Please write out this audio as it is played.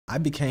I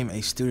became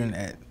a student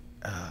at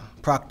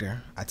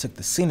Proctor. I took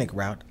the scenic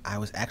route. I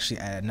was actually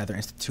at another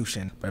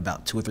institution, but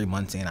about 2 or 3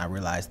 months in, I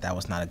realized that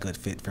was not a good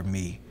fit for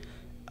me.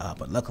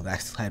 But luckily, I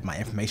still had my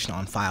information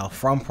on file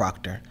from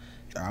Proctor.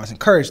 I was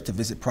encouraged to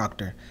visit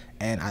Proctor,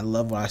 and I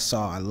love what I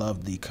saw. I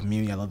love the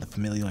community. I love the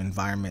familial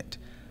environment.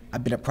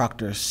 I've been at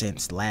Proctor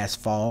since last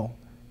fall,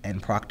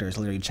 and Proctor has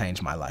literally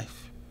changed my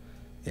life.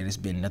 It has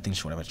been nothing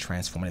short of a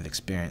transformative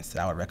experience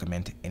that I would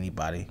recommend to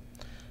anybody.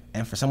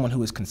 And for someone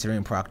who is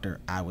considering Proctor,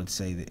 I would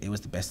say that it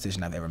was the best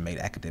decision I've ever made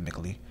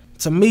academically.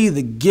 To me,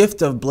 the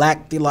gift of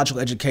black theological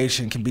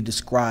education can be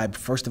described,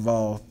 first of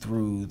all,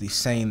 through the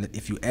saying that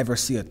if you ever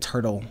see a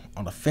turtle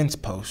on a fence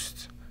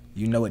post,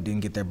 you know it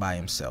didn't get there by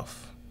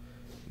himself.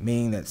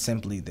 Meaning that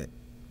simply that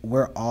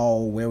we're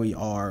all where we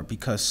are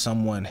because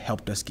someone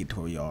helped us get to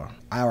where we are.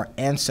 Our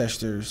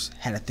ancestors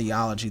had a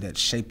theology that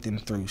shaped them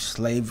through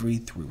slavery,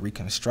 through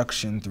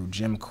Reconstruction, through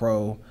Jim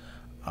Crow,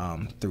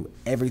 through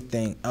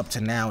everything up to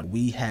now.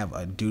 We have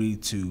a duty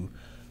to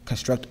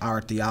construct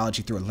our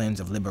theology through a lens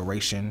of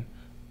liberation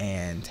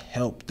and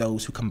help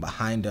those who come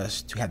behind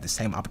us to have the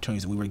same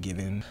opportunities we were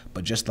given.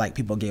 But just like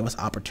people gave us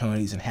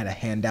opportunities and had a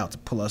handout to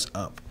pull us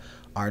up,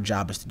 our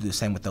job is to do the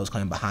same with those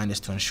coming behind us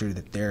to ensure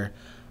that they're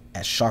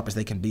as sharp as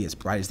they can be, as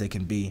bright as they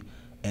can be,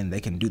 and they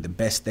can do the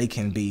best they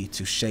can be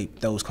to shape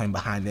those coming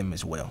behind them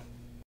as well.